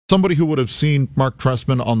somebody who would have seen Mark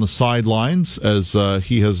Trestman on the sidelines as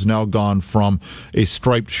he has now gone from a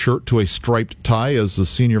striped shirt to a striped tie as the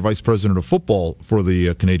Senior Vice President of Football for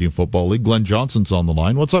the Canadian Football League. Glenn Johnson's on the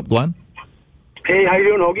line. What's up, Glenn? Hey, how you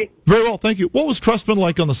doing, Hoagie? Very well, thank you. What was Trestman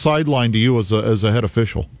like on the sideline to you as a head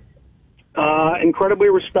official? Incredibly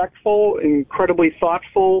respectful, incredibly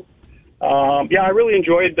thoughtful. I really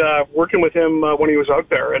enjoyed working with him when he was out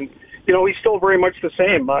there. And, he's still very much the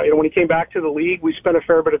same. When he came back to the league, we spent a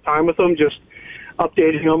fair bit of time with him, just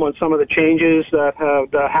updating him on some of the changes that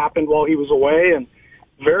have happened while he was away, and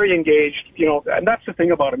very engaged. And that's the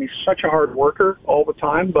thing about him. He's such a hard worker all the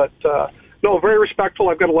time, but very respectful.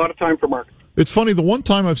 I've got a lot of time for Mark. It's funny, the one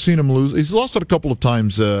time I've seen him lose, he's lost it a couple of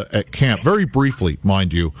times at camp, very briefly,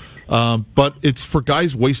 mind you, but it's for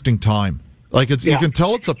guys wasting time. You can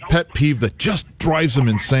tell it's a pet peeve that just drives him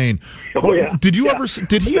insane. Oh, yeah. Did he ever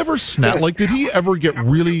snap? Did he ever get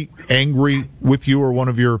really angry with you or one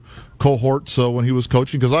of your cohorts when he was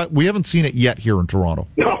coaching? Because we haven't seen it yet here in Toronto.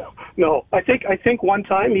 No. I think one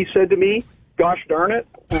time he said to me, "Gosh darn it!"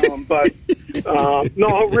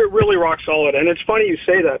 Really rock solid. And it's funny you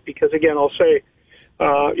say that because again, I'll say,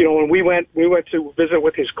 when we went to visit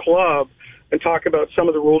with his club and talk about some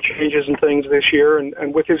of the rule changes and things this year,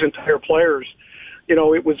 and with his entire players,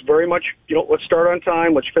 it was very much, let's start on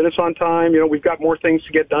time, let's finish on time. We've got more things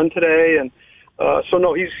to get done today, and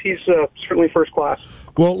he's certainly first class.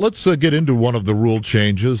 Well, let's get into one of the rule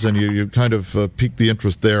changes, and you kind of piqued the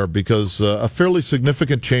interest there because a fairly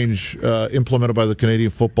significant change implemented by the Canadian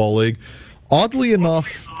Football League. Oddly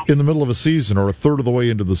enough, in the middle of a season or a third of the way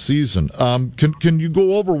into the season. Can you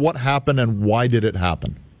go over what happened and why did it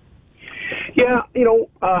happen? Yeah,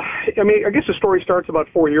 I guess the story starts about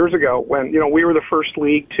 4 years ago when, we were the first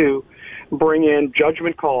league to bring in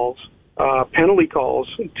judgment calls, penalty calls,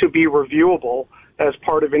 to be reviewable as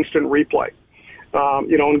part of instant replay.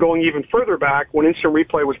 And going even further back, when instant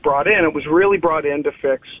replay was brought in, it was really brought in to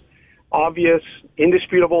fix obvious,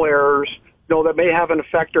 indisputable errors, that may have an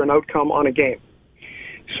effect or an outcome on a game.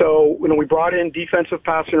 So, we brought in defensive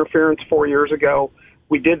pass interference 4 years ago.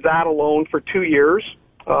 We did that alone for 2 years.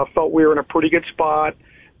 Felt we were in a pretty good spot,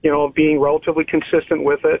 being relatively consistent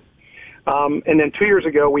with it. And then 2 years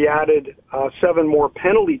ago, we added 7 more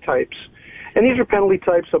penalty types. And these are penalty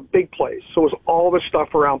types of big plays. So it was all the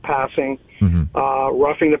stuff around passing,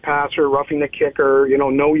 roughing the passer, roughing the kicker,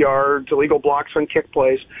 no yards, illegal blocks on kick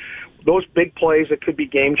plays. Those big plays that could be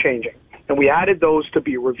game-changing. And we added those to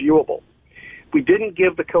be reviewable. We didn't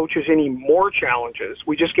give the coaches any more challenges.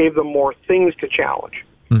 We just gave them more things to challenge.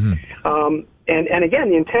 And again,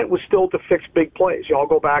 the intent was still to fix big plays. I'll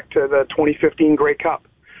go back to the 2015 Grey Cup.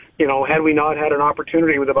 Had we not had an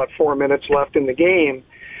opportunity with about 4 minutes left in the game,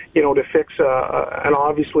 to fix an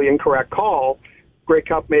obviously incorrect call, Grey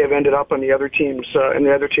Cup may have ended up on the other team's in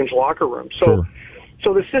the other team's locker room. So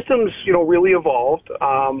the system's really evolved.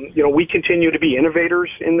 We continue to be innovators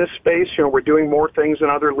in this space. We're doing more things in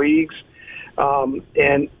other leagues,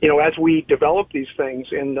 and as we develop these things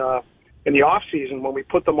in the off season, when we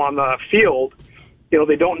put them on the field,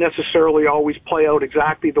 they don't necessarily always play out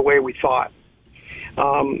exactly the way we thought.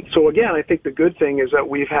 So again, I think the good thing is that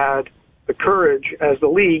we've had the courage as the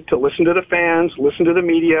league to listen to the fans, listen to the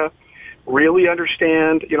media, really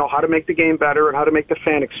understand, how to make the game better and how to make the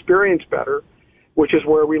fan experience better, which is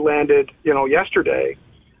where we landed, yesterday,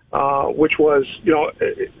 which was,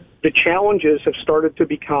 the challenges have started to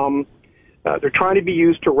become, they're trying to be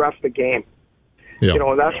used to ref the game. Yeah.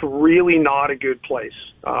 That's really not a good place.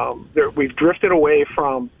 We've drifted away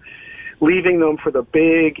from leaving them for the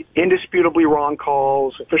big, indisputably wrong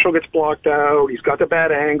calls. Official gets blocked out. He's got the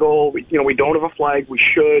bad angle. We don't have a flag. We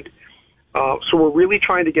should. So we're really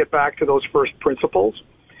trying to get back to those first principles.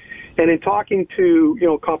 And in talking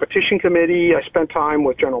to, competition committee, I spent time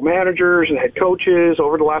with general managers and head coaches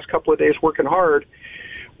over the last couple of days working hard.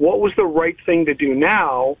 What was the right thing to do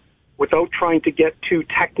now without trying to get too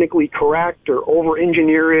technically correct or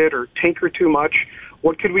over-engineer it or tinker too much?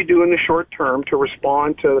 What could we do in the short term to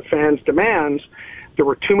respond to the fans' demands? There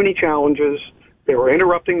were too many challenges. They were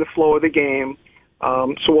interrupting the flow of the game.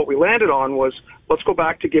 So what we landed on was, let's go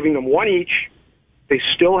back to giving them one each. They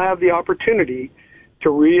still have the opportunity to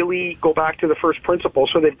really go back to the first principle.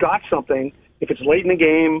 So they've got something. If it's late in the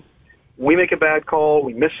game, we make a bad call,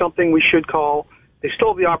 we miss something we should call, they still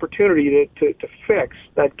have the opportunity to fix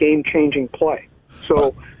that game-changing play.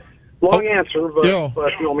 So, long answer, but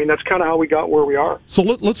that's kind of how we got where we are. So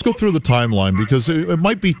let's go through the timeline, because it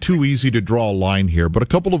might be too easy to draw a line here. But a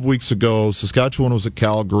couple of weeks ago, Saskatchewan was at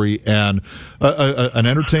Calgary, and an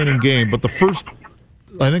entertaining game. But the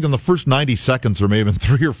I think in the first 90 seconds there may have been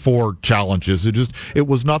 3 or 4 challenges. It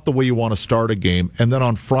was not the way you want to start a game. And then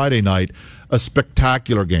on Friday night, a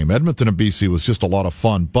spectacular game. Edmonton and BC was just a lot of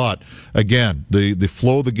fun. But again, the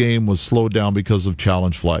flow of the game was slowed down because of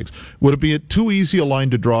challenge flags. Would it be too easy a line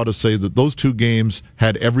to draw to say that those 2 games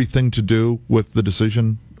had everything to do with the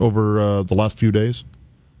decision over the last few days?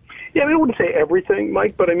 Yeah, I mean, I wouldn't say everything,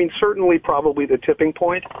 Mike, but I mean, certainly probably the tipping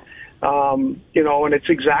point. And it's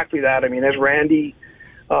exactly that. I mean, as Randy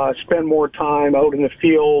spend more time out in the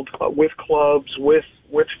field with clubs, with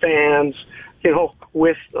fans,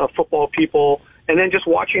 with football people, and then just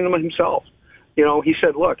watching them himself. He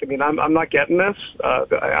said, look, I mean, I'm not getting this.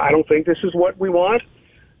 I don't think this is what we want.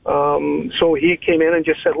 So he came in and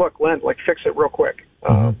just said, look, Len, fix it real quick.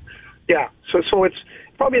 Yeah, so it's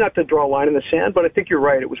probably not to draw a line in the sand, but I think you're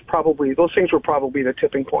right. It was probably, those things were probably the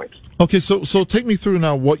tipping points. Okay, so take me through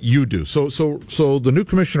now what you do. So the new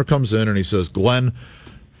commissioner comes in and he says, Glenn,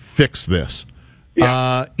 fix this.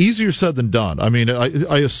 Yeah. Easier said than done. I mean,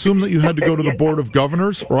 I assume that you had to go to the Board of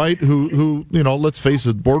Governors, right? Who let's face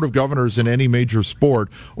it, Board of Governors in any major sport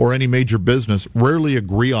or any major business rarely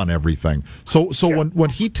agree on everything. So when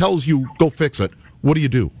he tells you go fix it, what do you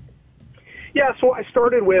do? Yeah, so I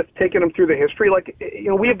started with taking them through the history.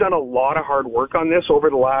 We have done a lot of hard work on this over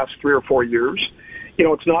the last 3 or 4 years.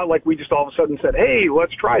 It's not like we just all of a sudden said, hey,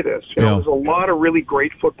 let's try this. There's a lot of really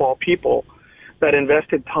great football people that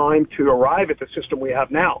invested time to arrive at the system we have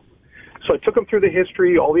now. So I took them through the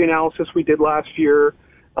history, all the analysis we did last year,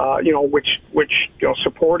 which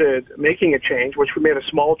supported making a change, which we made a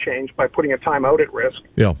small change by putting a timeout at risk.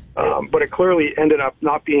 Yeah. But it clearly ended up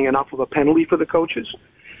not being enough of a penalty for the coaches.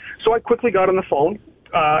 So I quickly got on the phone.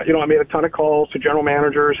 I made a ton of calls to general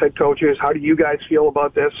managers, head coaches. How do you guys feel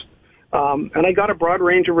about this? And I got a broad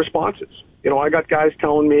range of responses. I got guys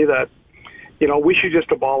telling me that, we should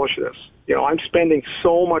just abolish this. I'm spending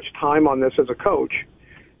so much time on this as a coach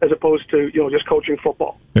as opposed to, just coaching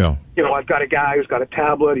football. Yeah. I've got a guy who's got a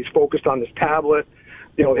tablet. He's focused on this tablet.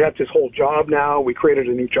 That's his whole job now. We created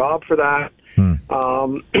a new job for that. And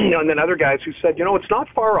then other guys who said, it's not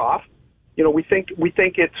far off. We think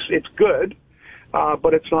it's good,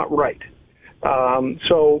 but it's not right.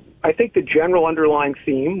 So I think the general underlying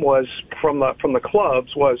theme was from the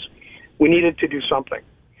clubs was we needed to do something.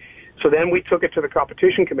 So then we took it to the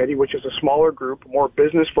competition committee, which is a smaller group, more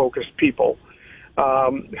business-focused people,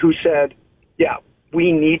 who said, yeah,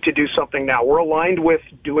 we need to do something now. We're aligned with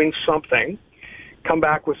doing something. Come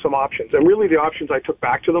back with some options. And really the options I took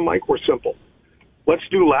back to them, Mike, were simple. Let's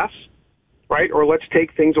do less, right? Or let's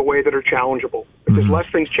take things away that are challengeable. If there's less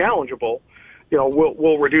things challengeable,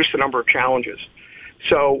 we'll reduce the number of challenges.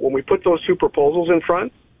 So when we put those 2 proposals in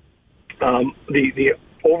front, the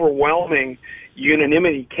overwhelming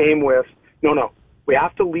unanimity came with, no, we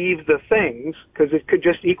have to leave the things because it could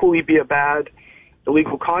just equally be a bad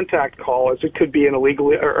illegal contact call as it could be an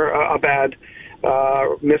illegal or a bad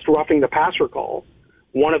missed roughing the passer call.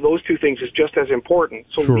 One of those 2 things is just as important.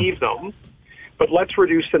 So Sure. Leave them, but let's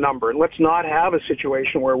reduce the number and let's not have a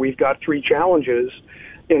situation where we've got 3 challenges,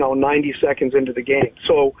 90 seconds into the game.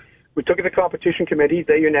 So we took it to the competition committee.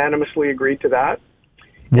 They unanimously agreed to that.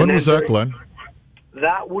 When was that, Glenn?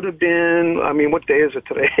 That would have been, what day is it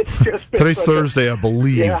today? It's just been Today's Thursday, I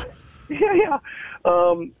believe. Yeah.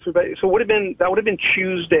 So would have been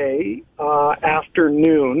Tuesday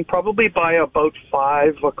afternoon, probably by about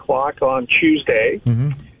 5 o'clock on Tuesday.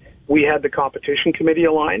 Mm-hmm. We had the competition committee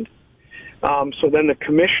aligned. So then the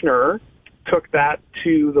commissioner took that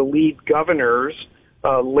to the lead governors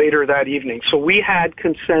later that evening. So we had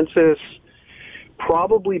consensus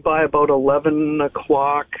probably by about 11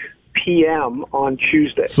 o'clock p.m. on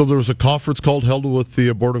Tuesday. So there was a conference call held with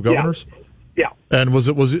the Board of Governors? Yeah. And was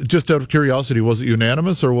it just out of curiosity, was it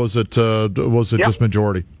unanimous or was it just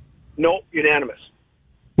majority? No, unanimous.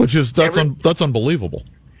 Which is that's unbelievable.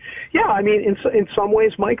 Yeah, in some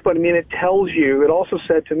ways, Mike, but it tells you. It also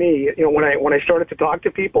said to me, when I started to talk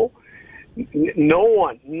to people,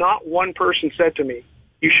 not one person said to me,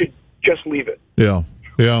 you should just leave it. Yeah.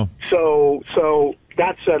 So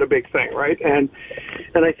that said a big thing, right? And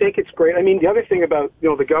I think it's great. The other thing about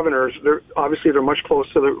the governors, they're much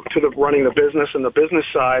closer to the running the business and the business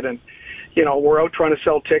side, and we're out trying to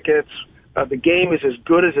sell tickets. The game is as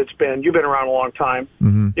good as it's been. You've been around a long time.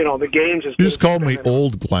 Mm-hmm. The game's as good. You just called me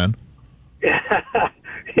old, Glenn.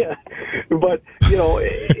 Yeah, but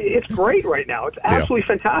it's great right now. It's absolutely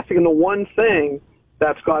fantastic. And the one thing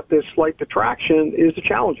that's got this slight detraction is the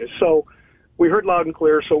challenges. So we heard loud and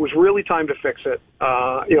clear, so it was really time to fix it.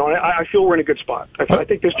 You know, I feel we're in a good spot. I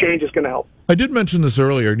think this change is going to help. I did mention this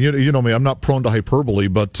earlier, and you know me, I'm not prone to hyperbole,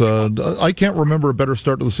 but I can't remember a better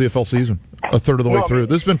start to the CFL season, a third of the way through.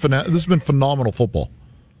 This has been phenomenal football.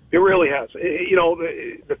 It really has. You know,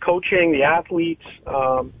 the coaching, the athletes,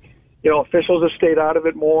 you know, officials have stayed out of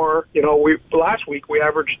it more. You know, last week we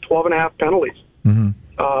averaged 12.5 penalties,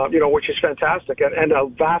 you know, which is fantastic. And a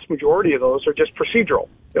vast majority of those are just procedural.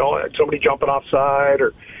 You know, somebody jumping offside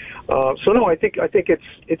or so. No, I think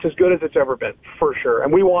it's as good as it's ever been, for sure.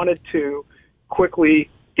 And we wanted to quickly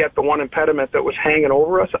get the one impediment that was hanging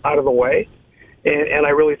over us out of the way. And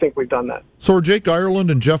I really think we've done that. So are Jake Ireland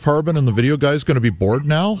and Jeff Harbin and the video guys going to be bored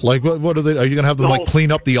now? Like, what are they? Are you going to have them like clean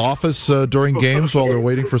up the office during games while they're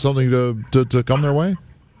waiting for something to come their way?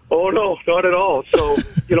 Oh no, not at all. So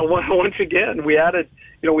you know, once again, we added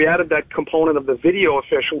that component of the video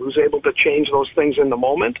official who's able to change those things in the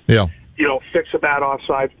moment. Yeah. You know, fix a bad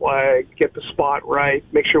offside flag, get the spot right,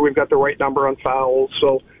 make sure we've got the right number on fouls.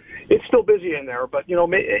 So it's still busy in there, but you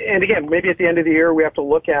know, and again, maybe at the end of the year we have to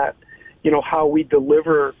look at, you know, how we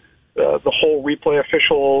deliver the whole replay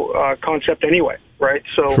official concept anyway, right?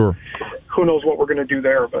 So sure. Who knows what we're going to do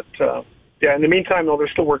there, but yeah, in the meantime, though, they're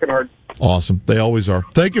still working hard. Awesome. They always are.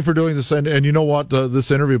 Thank you for doing this. And you know what, this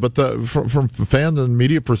interview, but from fan and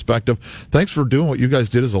media perspective, thanks for doing what you guys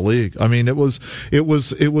did as a league. I mean, it was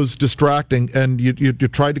distracting, and you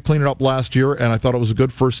tried to clean it up last year, and I thought it was a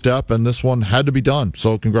good first step, and this one had to be done.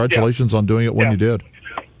 So congratulations on doing it when you did.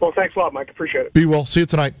 Well, thanks a lot, Mike. Appreciate it. Be well. See you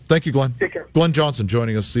tonight. Thank you, Glenn. Take care. Glenn Johnson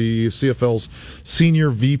joining us, the CFL's Senior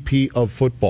VP of Football.